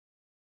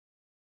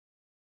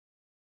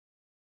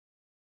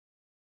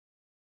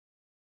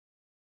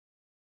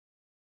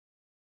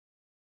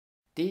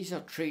These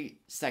are 3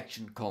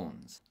 section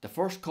cones. The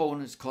first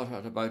cone is cut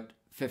at about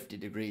 50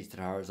 degrees to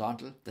the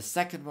horizontal. The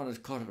second one is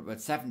cut at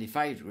about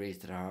 75 degrees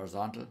to the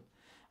horizontal.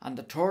 And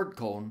the third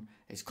cone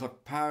is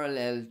cut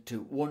parallel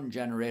to one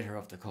generator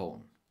of the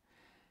cone.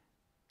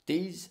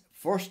 These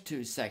first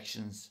 2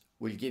 sections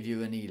will give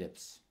you an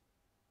ellipse.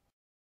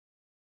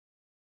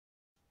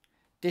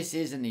 This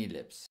is an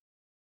ellipse.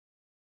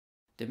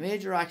 The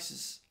major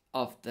axis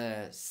of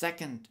the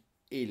second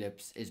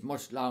ellipse is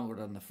much longer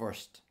than the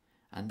first,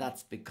 and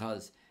that's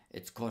because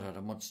it's cut at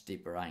a much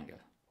steeper angle.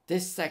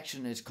 This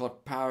section is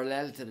cut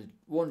parallel to the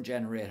one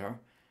generator,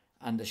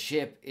 and the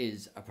shape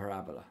is a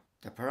parabola.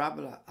 The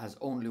parabola has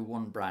only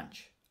one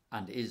branch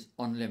and is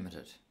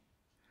unlimited,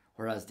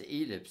 whereas the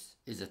ellipse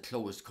is a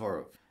closed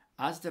curve.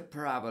 As the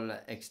parabola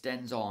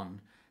extends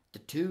on, the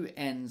 2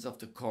 ends of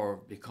the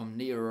curve become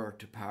nearer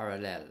to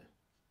parallel,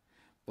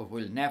 but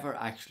will never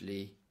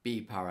actually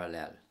be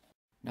parallel.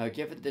 Now,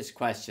 given this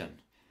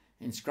question,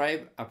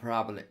 inscribe a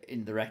parabola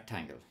in the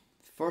rectangle.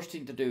 The first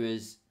thing to do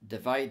is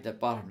divide the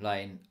bottom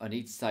line on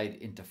each side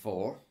into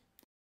 4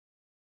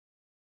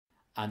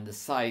 and the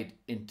side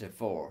into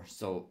 4.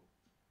 So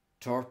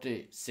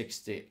 30,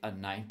 60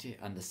 and 90,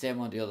 and the same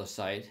on the other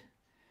side,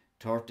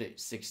 30,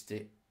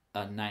 60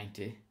 and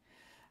 90.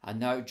 And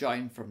now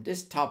join from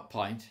this top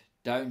point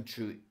down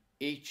through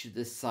each of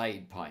the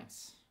side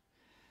points.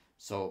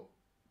 So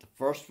the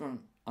first one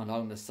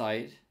along the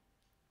side,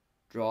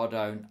 draw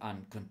down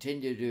and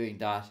continue doing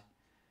that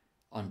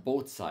on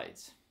both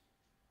sides.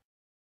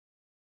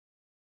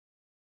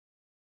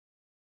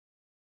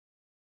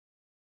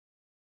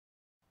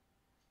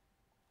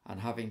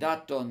 And having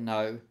that done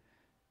now,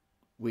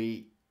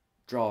 we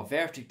draw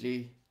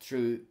vertically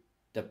through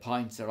the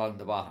points along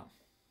the bottom.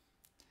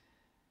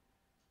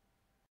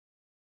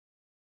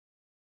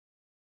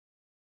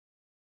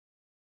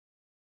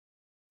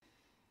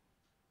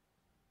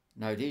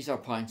 Now these are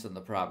points on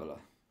the parabola,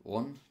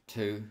 1,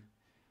 2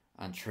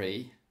 and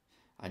 3,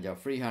 and your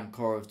freehand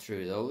curve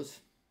through those.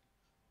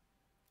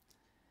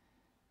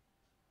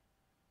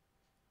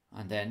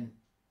 And then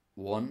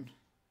 1,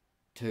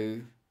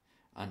 2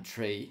 and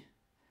 3,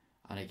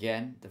 and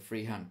again the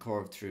freehand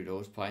curve through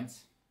those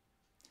points,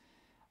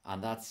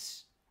 and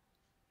that's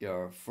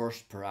your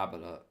first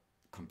parabola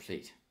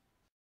complete.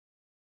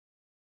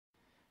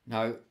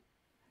 Now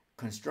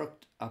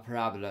construct a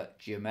parabola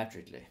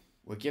geometrically.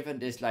 We're given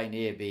this line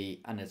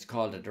AB and it's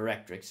called a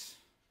directrix.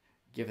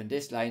 Given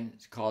this line,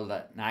 it's called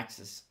an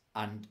axis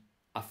and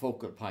a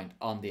focal point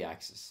on the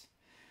axis.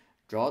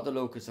 Draw the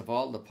locus of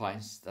all the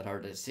points that are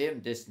the same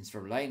distance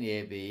from line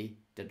AB,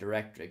 the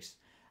directrix,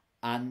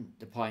 and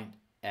the point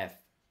F,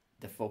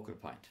 the focal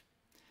point.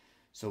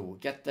 So we'll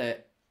get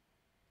the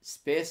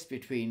space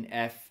between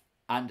F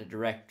and the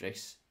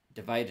directrix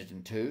divided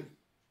in 2,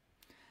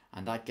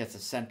 and that gets a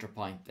center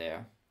point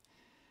there.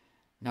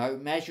 Now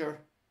measure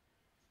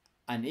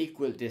an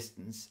equal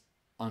distance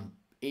on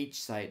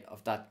each side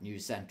of that new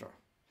center.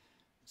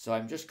 So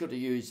I'm just going to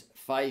use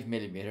 5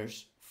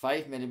 millimeters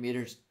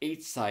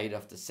each side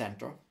of the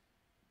center.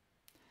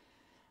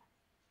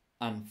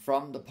 And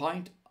from the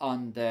point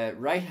on the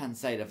right hand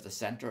side of the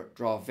center,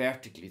 draw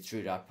vertically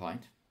through that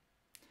point.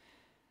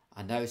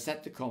 And now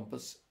set the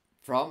compass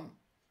from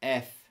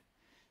F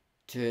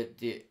to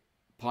the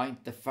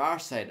point the far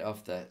side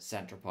of the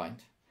center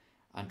point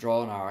and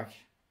draw an arc.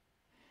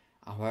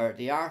 And where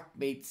the arc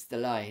meets the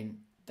line,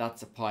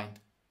 that's a point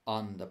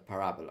on the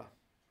parabola.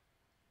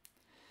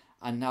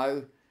 And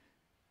now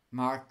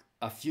mark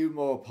a few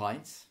more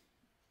points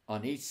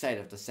on each side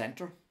of the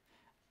center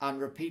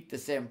and repeat the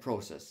same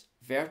process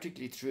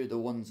vertically through the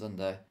ones on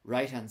the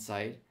right hand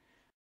side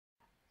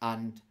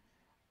and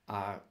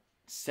a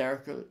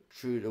circle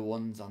through the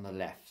ones on the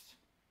left.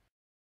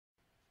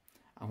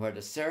 And where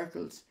the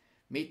circles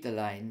meet the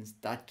lines,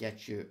 that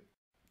gets you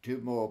 2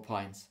 more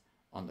points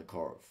on the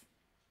curve.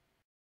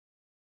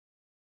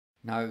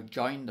 Now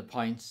join the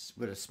points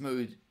with a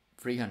smooth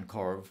freehand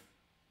curve.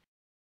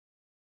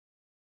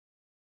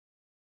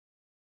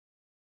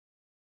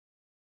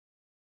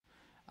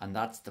 And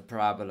that's the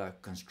parabola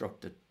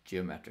constructed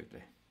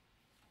geometrically.